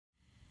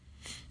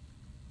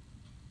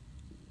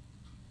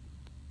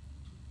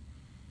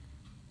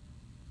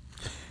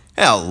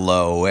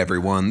Hello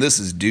everyone, this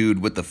is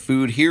Dude with the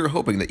Food here,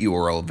 hoping that you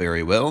are all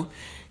very well.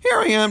 Here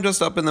I am,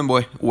 just up in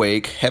the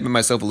wake, having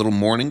myself a little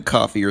morning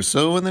coffee or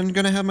so, and then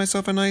gonna have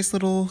myself a nice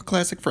little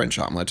classic French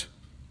omelet.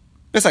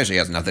 This actually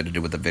has nothing to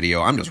do with the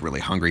video, I'm just really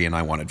hungry and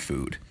I wanted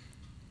food.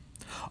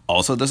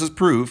 Also, this is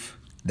proof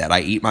that I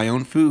eat my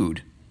own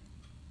food.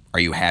 Are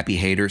you happy,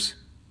 haters?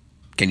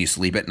 Can you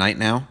sleep at night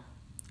now?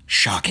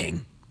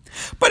 Shocking.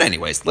 But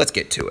anyways, let's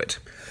get to it.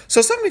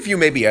 So some of you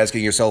may be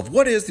asking yourself,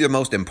 what is the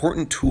most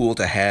important tool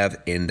to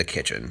have in the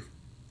kitchen?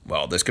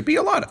 Well, this could be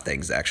a lot of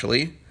things,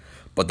 actually.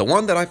 But the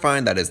one that I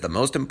find that is the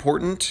most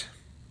important,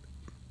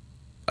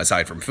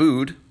 aside from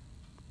food,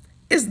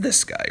 is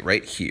this guy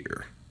right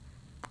here.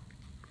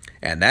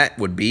 And that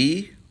would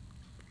be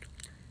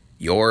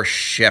your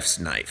chef's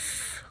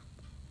knife.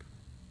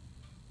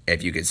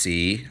 If you can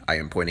see, I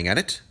am pointing at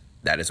it.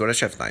 That is what a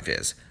chef's knife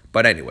is.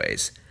 But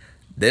anyways,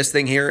 this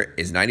thing here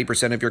is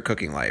 90% of your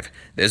cooking life.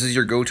 This is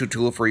your go-to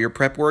tool for your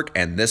prep work,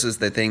 and this is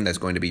the thing that's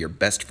going to be your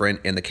best friend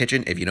in the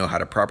kitchen if you know how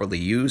to properly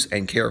use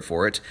and care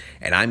for it,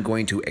 and I'm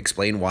going to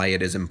explain why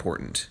it is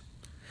important.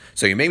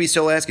 So you may be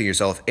still asking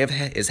yourself,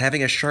 is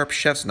having a sharp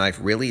chef's knife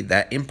really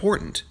that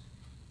important?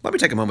 Let me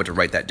take a moment to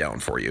write that down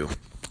for you.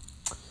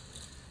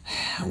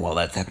 While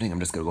that's happening, I'm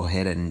just going to go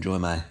ahead and enjoy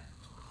my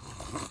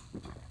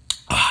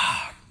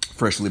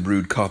freshly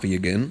brewed coffee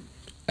again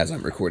as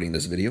I'm recording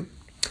this video.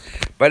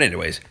 But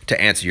anyways,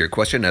 to answer your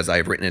question as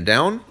I've written it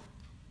down,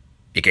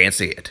 you can't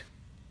see it.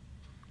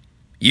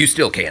 You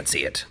still can't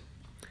see it.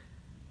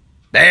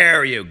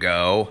 There you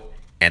go.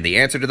 And the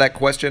answer to that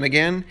question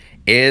again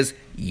is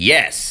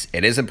yes,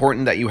 it is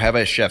important that you have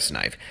a chef's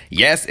knife.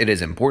 Yes, it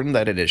is important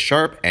that it is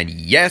sharp. And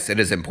yes, it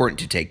is important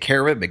to take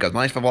care of it, because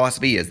my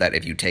philosophy is that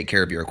if you take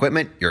care of your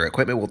equipment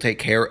will take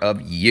care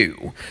of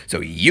you. So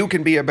you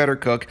can be a better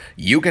cook,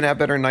 you can have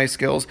better knife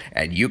skills,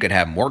 and you can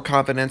have more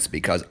confidence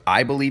because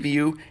I believe in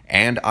you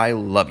and I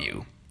love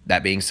you.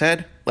 That being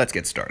said, let's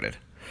get started.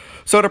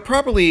 So to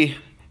properly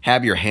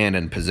have your hand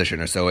in position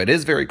or so, it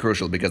is very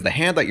crucial because the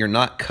hand that you're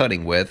not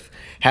cutting with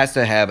has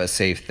to have a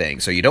safe thing.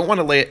 So you don't want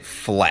to lay it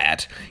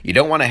flat, you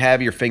don't want to have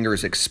your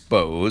fingers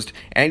exposed,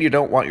 and you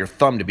don't want your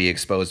thumb to be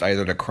exposed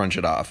either to crunch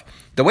it off.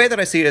 The way that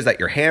I see it is that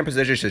your hand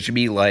position should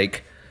be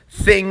like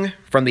Thing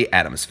from the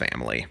Addams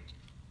Family.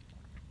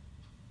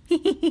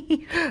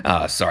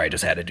 Sorry, I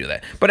just had to do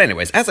that. But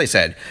anyways, as I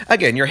said,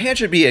 again, your hand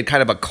should be in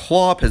kind of a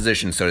claw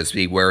position, so to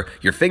speak, where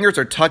your fingers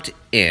are tucked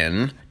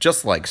in,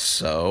 just like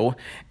so,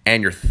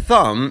 and your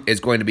thumb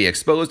is going to be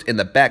exposed in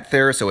the back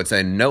there, so it's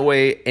in no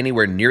way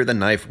anywhere near the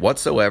knife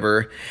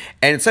whatsoever.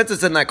 And since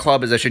it's in that claw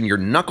position, your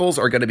knuckles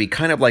are going to be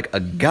kind of like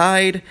a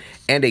guide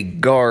and a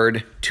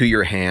guard to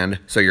your hand,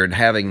 so you're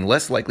having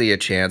less likely a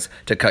chance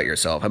to cut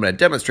yourself. I'm going to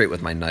demonstrate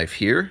with my knife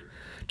here,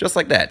 just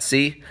like that.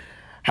 See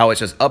how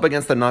it's just up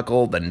against the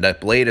knuckle, the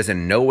blade is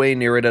in no way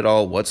near it at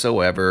all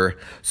whatsoever.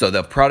 So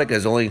the product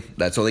that's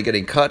only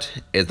getting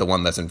cut is the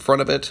one that's in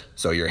front of it,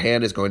 so your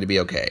hand is going to be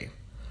okay.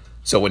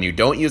 So when you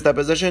don't use that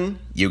position,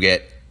 you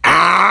get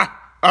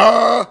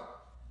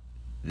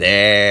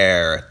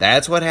there.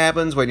 That's what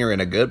happens when you're in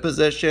a good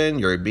position,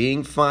 you're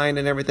being fine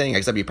and everything,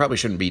 except you probably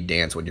shouldn't be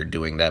dance when you're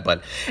doing that.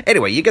 But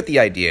anyway, you get the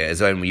idea, is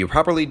when you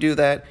properly do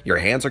that, your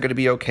hands are going to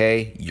be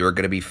okay, you're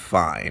going to be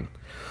fine.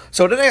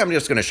 So today I'm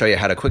just going to show you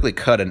how to quickly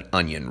cut an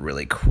onion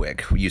really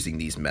quick using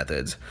these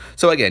methods.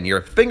 So again,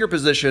 your finger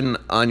position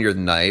on your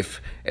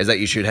knife is that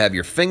you should have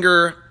your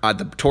finger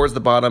towards the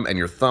bottom and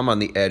your thumb on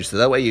the edge, so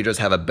that way you just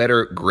have a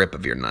better grip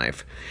of your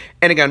knife.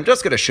 And again, I'm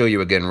just going to show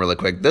you again really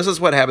quick. This is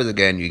what happens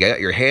again. You got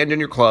your hand in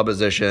your claw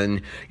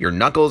position, your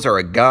knuckles are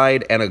a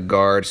guide and a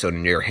guard, so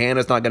your hand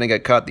is not going to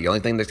get cut. The only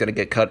thing that's going to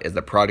get cut is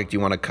the product you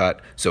want to cut,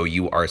 so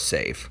you are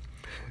safe.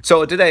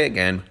 So today,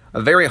 again,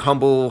 a very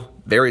humble,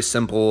 very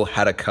simple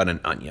how to cut an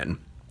onion.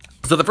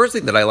 So the first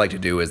thing that I like to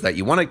do is that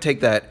you want to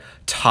take that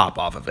top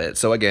off of it.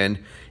 So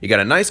again, you got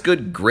a nice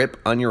good grip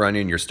on your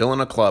onion, you're still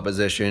in a claw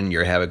position,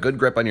 you have a good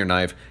grip on your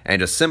knife, and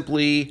just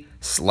simply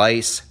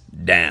slice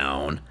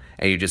down.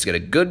 And you just get a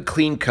good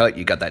clean cut,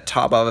 you got that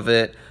top off of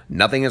it,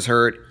 nothing is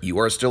hurt, you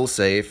are still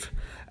safe,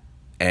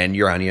 and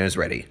your onion is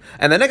ready.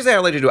 And the next thing I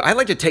like to do, I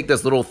like to take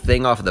this little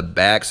thing off of the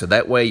back, so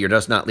that way you're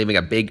just not leaving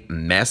a big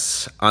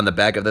mess on the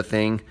back of the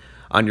thing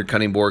on your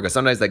cutting board, because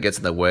sometimes that gets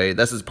in the way.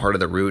 This is part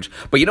of the root,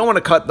 but you don't want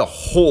to cut the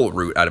whole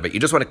root out of it. You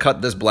just want to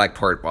cut this black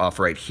part off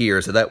right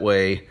here, so that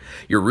way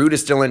your root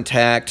is still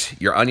intact,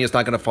 your onion's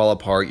not going to fall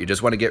apart. You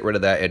just want to get rid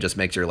of that. It just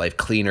makes your life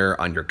cleaner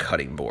on your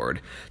cutting board.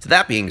 So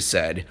that being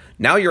said,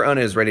 now your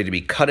onion is ready to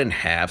be cut in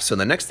half. So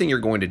the next thing you're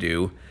going to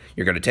do,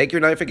 you're going to take your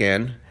knife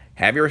again,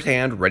 have your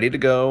hand ready to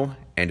go,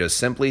 and just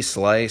simply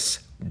slice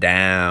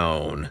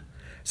down.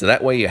 So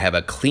that way you have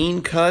a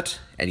clean cut,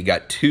 and you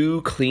got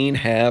two clean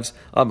halves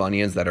of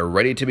onions that are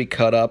ready to be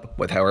cut up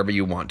with however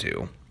you want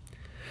to.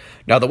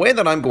 Now the way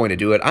that I'm going to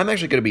do it, I'm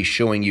actually going to be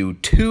showing you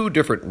two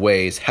different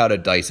ways how to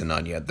dice an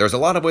onion. There's a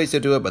lot of ways to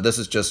do it, but this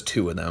is just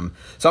two of them.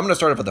 So I'm going to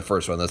start off with the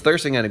first one. The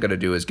first thing I'm going to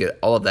do is get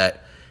all of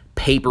that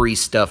papery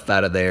stuff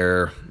out of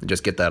there,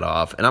 just get that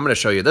off. And I'm going to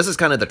show you, this is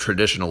kind of the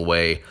traditional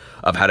way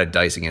of how to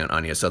dicing an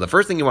onion. So the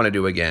first thing you want to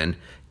do, again,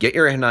 get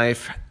your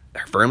knife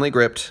firmly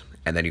gripped,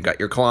 and then you got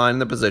your claw in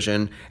the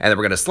position, and then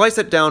we're going to slice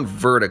it down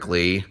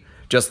vertically,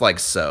 just like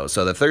so.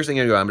 So the first thing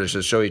you do, I'm going to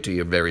just show it to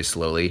you very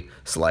slowly.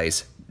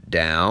 Slice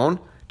down,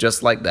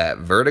 just like that,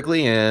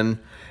 vertically in.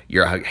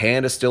 Your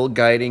hand is still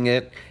guiding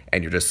it,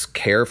 and you're just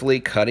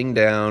carefully cutting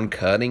down,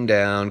 cutting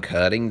down,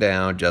 cutting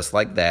down, just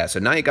like that. So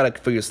now you got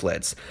a few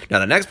slits. Now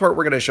the next part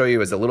we're going to show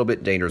you is a little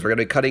bit dangerous. We're going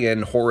to be cutting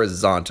in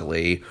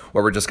horizontally,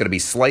 where we're just going to be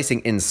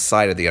slicing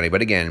inside of the onion.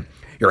 But again,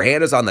 your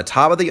hand is on the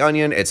top of the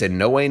onion. It's in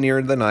no way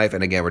near the knife.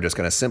 And again, we're just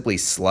going to simply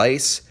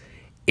slice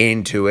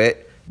into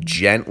it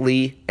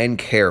gently and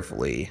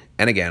carefully.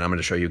 And again, I'm going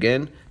to show you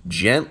again,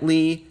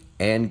 gently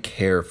and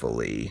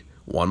carefully.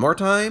 One more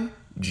time,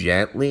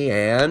 gently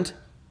and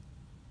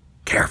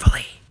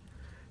carefully.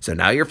 So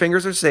now your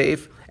fingers are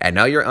safe, and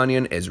now your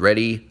onion is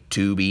ready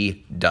to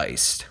be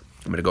diced.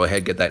 I'm going to go ahead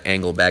and get that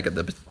angle back at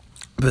the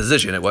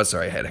position it was.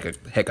 Sorry, I had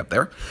a hiccup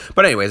there.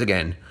 But anyways,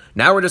 again,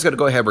 now we're just going to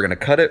go ahead. We're going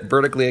to cut it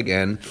vertically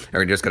again, and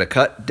we're just going to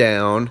cut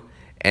down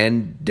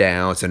and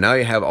down. So now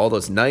you have all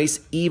those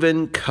nice,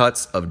 even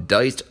cuts of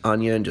diced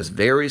onion. Just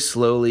very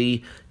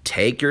slowly,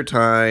 take your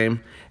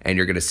time. And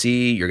you're going to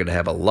see, you're going to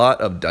have a lot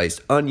of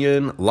diced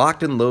onion,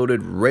 locked and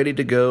loaded, ready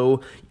to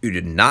go. You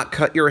did not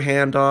cut your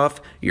hand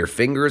off. Your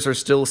fingers are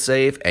still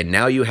safe. And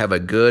now you have a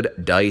good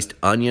diced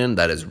onion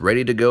that is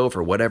ready to go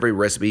for whatever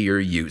recipe you're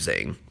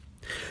using.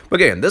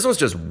 But again, this was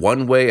just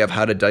one way of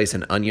how to dice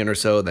an onion or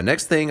so. The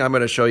next thing I'm going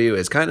to show you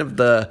is kind of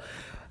the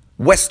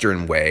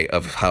Western way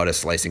of how to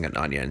slicing an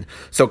onion.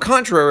 So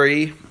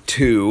contrary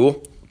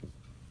to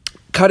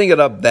cutting it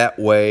up that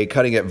way,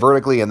 cutting it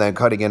vertically and then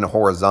cutting in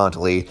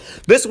horizontally,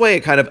 this way it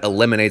kind of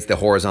eliminates the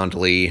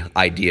horizontally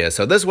idea.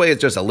 So this way it's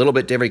just a little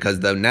bit different because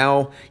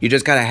now you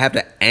just kind of have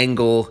to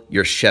angle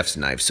your chef's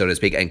knife, so to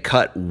speak, and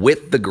cut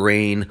with the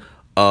grain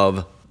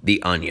of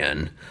the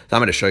onion. So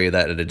I'm going to show you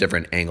that at a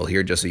different angle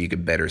here just so you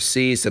can better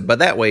see. So, but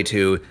that way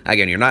too,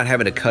 again, you're not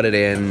having to cut it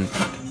in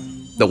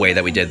the way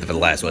that we did for the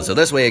last one. So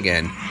this way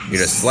again,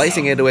 you're just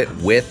slicing into it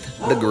with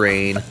the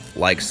grain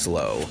like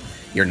slow.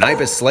 Your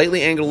knife is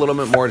slightly angled a little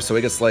bit more so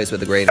we can slice with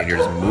the grain, and you're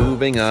just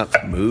moving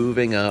up,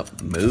 moving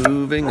up,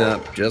 moving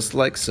up, just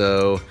like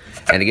so.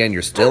 And again,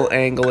 you're still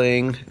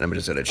angling. And I'm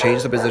just going to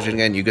change the position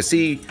again. You can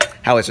see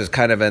how it's just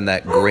kind of in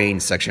that grain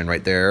section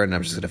right there, and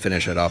I'm just going to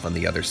finish it off on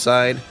the other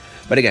side.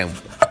 But again,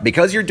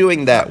 because you're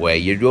doing that way,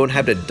 you don't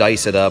have to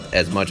dice it up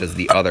as much as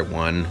the other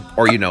one,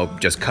 or, you know,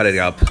 just cut it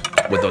up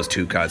with those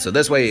two cuts. So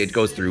this way it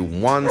goes through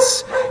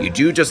once. You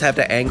do just have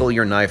to angle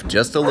your knife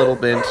just a little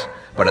bit.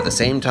 But at the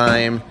same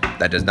time,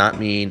 that does not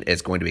mean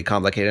it's going to be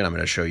complicated. I'm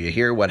going to show you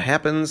here what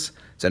happens.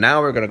 So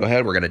now we're going to go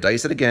ahead, we're going to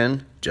dice it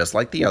again, just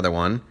like the other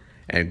one,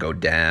 and go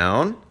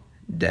down,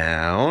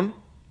 down,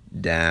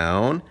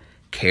 down,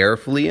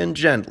 carefully and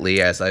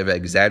gently, as I've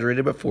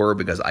exaggerated before,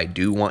 because I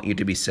do want you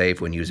to be safe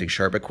when using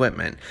sharp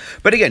equipment.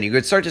 But again, you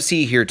can start to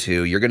see here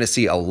too, you're going to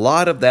see a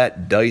lot of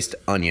that diced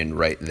onion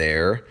right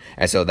there.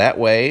 And so that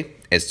way,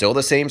 it's still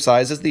the same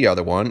size as the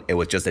other one. It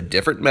was just a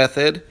different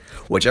method.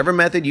 Whichever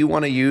method you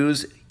want to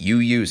use, you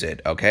use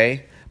it,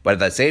 okay? But at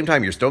the same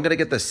time, you're still going to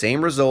get the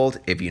same result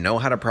if you know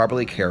how to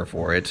properly care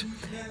for it.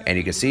 And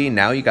you can see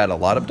now you got a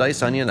lot of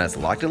diced onion that's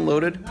locked and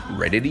loaded,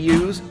 ready to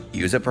use.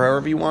 Use it for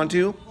however you want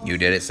to. You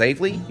did it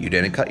safely. You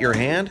didn't cut your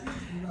hand.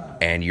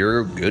 And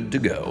you're good to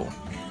go.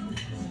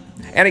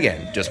 And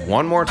again, just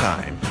one more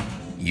time.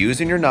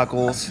 Using your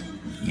knuckles,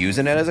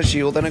 using it as a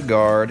shield and a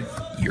guard,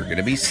 you're going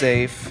to be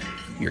safe.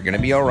 You're going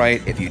to be all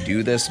right if you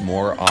do this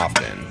more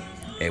often.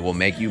 It will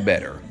make you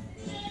better.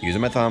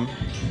 Using my thumb.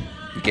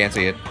 You can't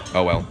see it.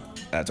 Oh well,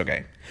 that's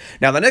okay.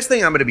 Now the next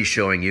thing I'm going to be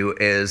showing you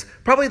is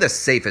probably the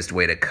safest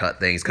way to cut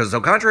things, because so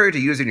contrary to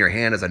using your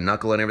hand as a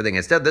knuckle and everything,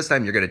 instead this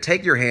time you're going to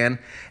take your hand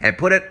and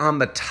put it on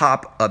the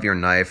top of your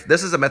knife.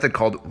 This is a method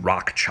called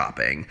rock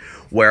chopping,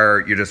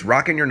 where you're just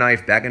rocking your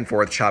knife back and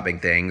forth chopping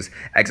things,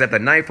 except the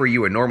knife where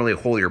you would normally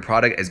hold your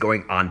product is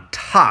going on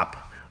top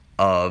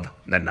of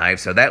the knife,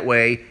 so that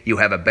way you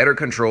have a better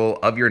control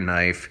of your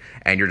knife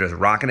and you're just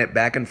rocking it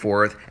back and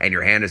forth and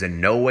your hand is in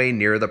no way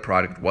near the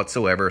product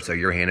whatsoever, so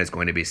your hand is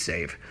going to be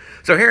safe.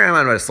 So here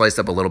I'm going to slice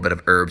up a little bit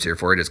of herbs here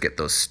for you, just get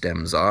those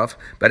stems off.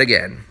 But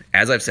again,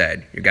 as I've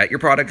said, you got your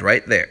product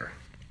right there.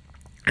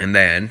 And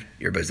then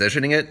you're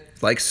positioning it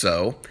like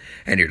so,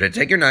 and you're going to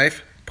take your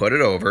knife, put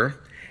it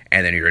over,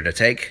 and then you're going to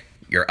take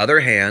your other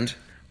hand,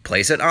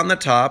 place it on the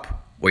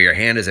top where your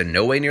hand is in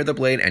no way near the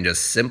blade, and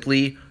just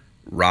simply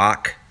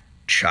rock,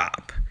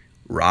 chop,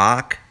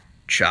 rock,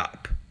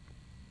 chop.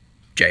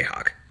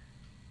 Jayhawk.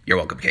 You're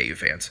welcome, KU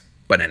fans.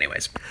 But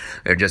anyways,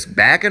 they're just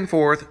back and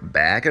forth,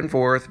 back and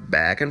forth,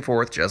 back and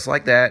forth, just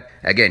like that.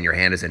 Again, your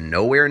hand is in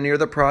nowhere near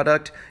the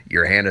product.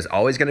 Your hand is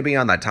always going to be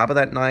on the top of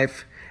that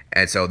knife.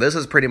 And so this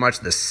is pretty much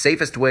the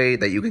safest way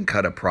that you can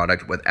cut a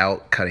product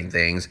without cutting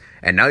things.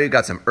 And now you've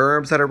got some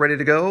herbs that are ready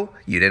to go.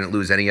 You didn't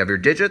lose any of your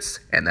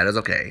digits, and that is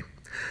okay.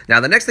 Now,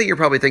 the next thing you're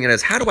probably thinking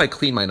is, how do I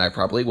clean my knife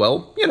properly?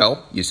 Well, you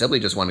know, you simply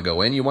just want to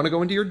go in. You want to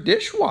go into your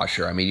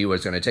dishwasher. I mean, you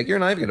was going to take your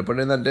knife, you're going to put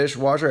it in the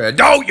dishwasher, and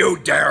don't you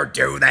dare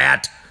do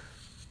that.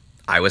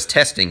 I was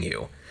testing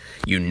you.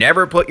 You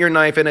never put your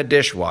knife in a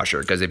dishwasher,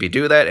 because if you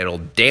do that, it'll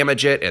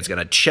damage it. It's going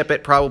to chip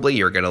it probably.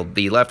 You're going to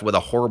be left with a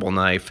horrible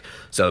knife.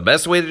 So the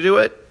best way to do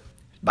it,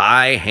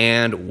 by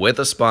hand with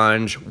a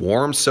sponge,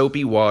 warm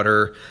soapy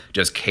water,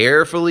 just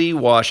carefully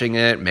washing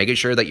it, making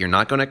sure that you're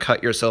not going to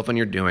cut yourself when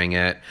you're doing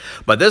it.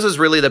 But this is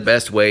really the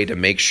best way to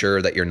make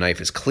sure that your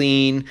knife is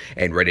clean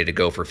and ready to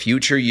go for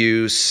future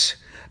use.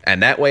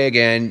 And that way,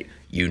 again,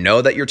 you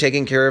know that you're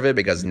taking care of it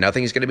because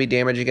nothing's going to be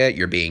damaging it.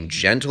 You're being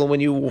gentle when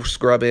you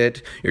scrub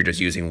it. You're just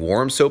using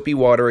warm soapy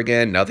water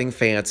again, nothing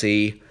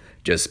fancy.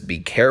 Just be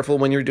careful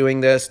when you're doing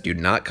this. Do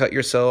not cut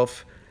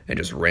yourself. And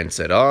just rinse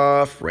it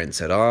off,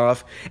 rinse it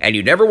off. And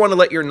you never want to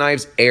let your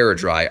knives air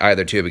dry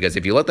either too, because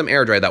if you let them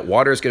air dry, that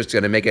water is just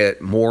going to make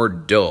it more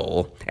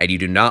dull. And you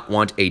do not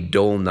want a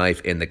dull knife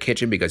in the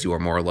kitchen because you are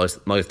more or less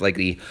most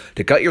likely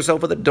to cut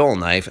yourself with a dull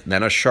knife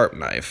than a sharp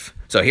knife.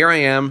 So here I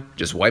am,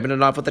 just wiping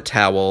it off with a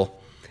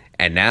towel.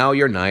 And now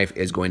your knife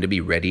is going to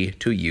be ready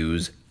to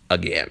use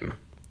again.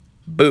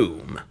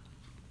 Boom.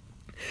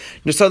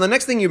 So the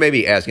next thing you may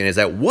be asking is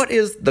that what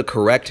is the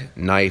correct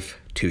knife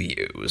to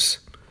use?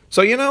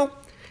 So,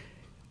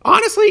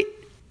 honestly,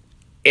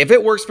 if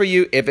it works for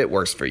you, it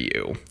works for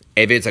you.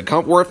 If it's a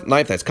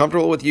knife that's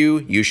comfortable with you,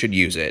 you should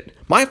use it.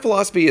 My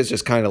philosophy is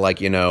just kind of like,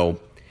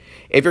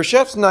 if your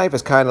chef's knife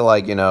is kind of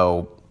like,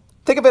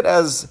 think of it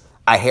as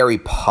a Harry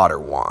Potter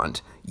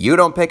wand. You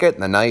don't pick it,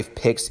 the knife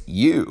picks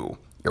you.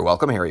 You're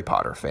welcome, Harry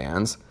Potter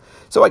fans.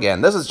 So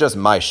again, this is just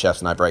my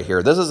chef's knife right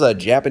here. This is a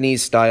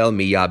Japanese-style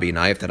Miyabi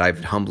knife that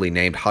I've humbly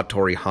named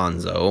Hattori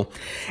Hanzo.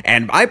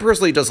 And I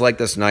personally just like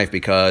this knife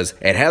because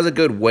it has a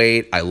good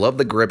weight. I love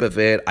the grip of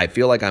it. I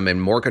feel like I'm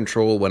in more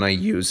control when I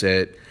use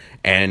it.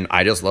 And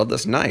I just love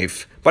this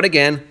knife. But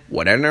again,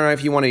 whatever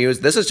knife you want to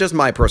use, this is just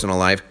my personal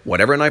knife.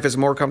 Whatever knife is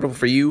more comfortable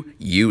for you,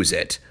 use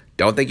it.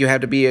 Don't think you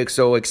have to be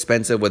so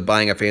expensive with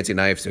buying a fancy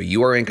knife so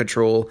you are in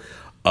control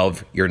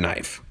of your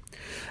knife.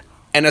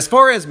 And as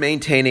far as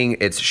maintaining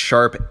its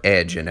sharp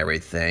edge and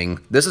everything,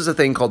 this is a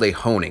thing called a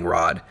honing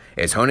rod.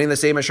 Is honing the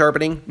same as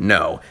sharpening?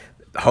 No.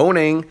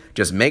 Honing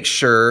just makes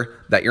sure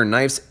that your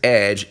knife's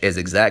edge is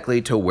exactly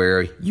to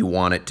where you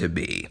want it to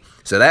be.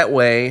 So that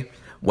way,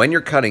 when you're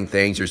cutting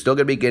things, you're still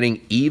going to be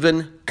getting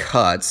even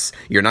cuts.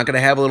 You're not going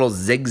to have a little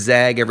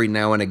zigzag every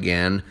now and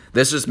again.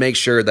 This just makes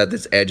sure that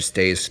this edge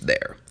stays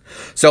there.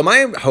 So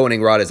my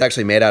honing rod is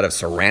actually made out of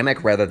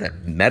ceramic rather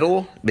than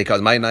metal because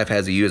my knife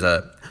has to use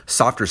a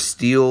softer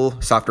steel,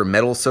 softer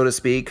metal, so to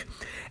speak.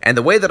 And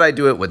the way that I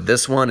do it with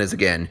this one is,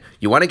 again,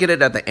 you want to get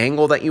it at the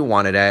angle that you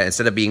want it at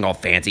instead of being all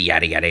fancy,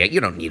 yada, yada, yada. You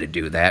don't need to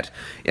do that.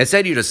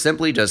 Instead, you just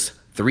simply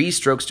 3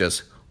 strokes,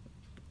 just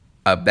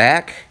a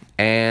back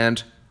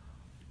and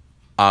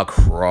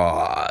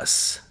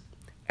across.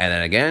 And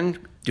then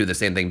again, do the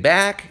same thing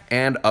back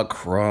and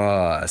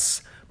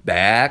across.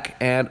 Back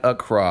and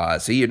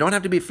across. See, you don't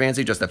have to be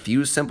fancy, just a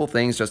few simple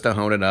things just to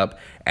hone it up,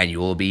 and you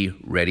will be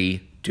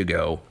ready to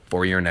go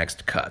for your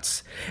next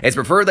cuts. It's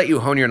preferred that you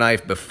hone your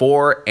knife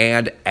before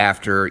and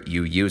after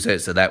you use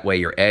it, so that way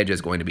your edge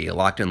is going to be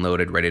locked and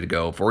loaded, ready to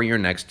go for your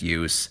next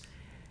use.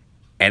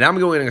 And I'm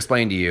going to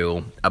explain to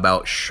you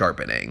about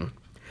sharpening.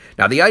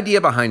 Now, the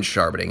idea behind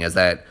sharpening is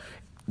that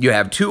you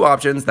have 2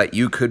 options that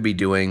you could be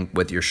doing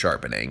with your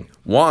sharpening.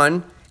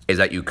 One is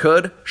that you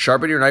could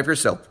sharpen your knife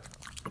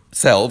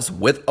yourselves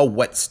with a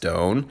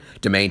whetstone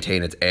to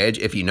maintain its edge.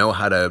 If you know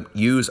how to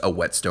use a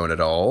whetstone at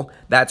all,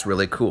 that's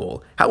really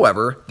cool.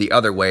 However, the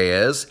other way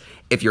is,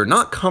 if you're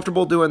not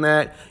comfortable doing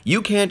that,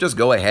 you can't just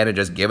go ahead and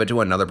just give it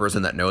to another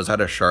person that knows how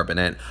to sharpen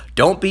it.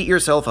 Don't beat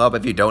yourself up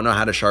if you don't know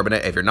how to sharpen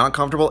it. If you're not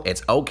comfortable,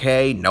 it's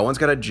okay. No one's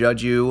going to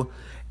judge you.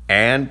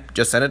 And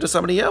just send it to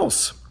somebody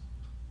else.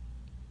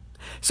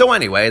 So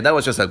anyway, that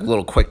was just a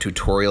little quick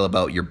tutorial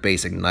about your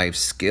basic knife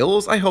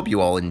skills. I hope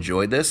you all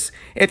enjoyed this.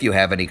 If you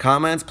have any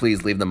comments,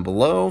 please leave them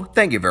below.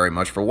 Thank you very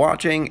much for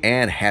watching,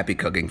 and happy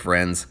cooking,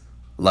 friends.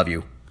 Love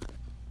you.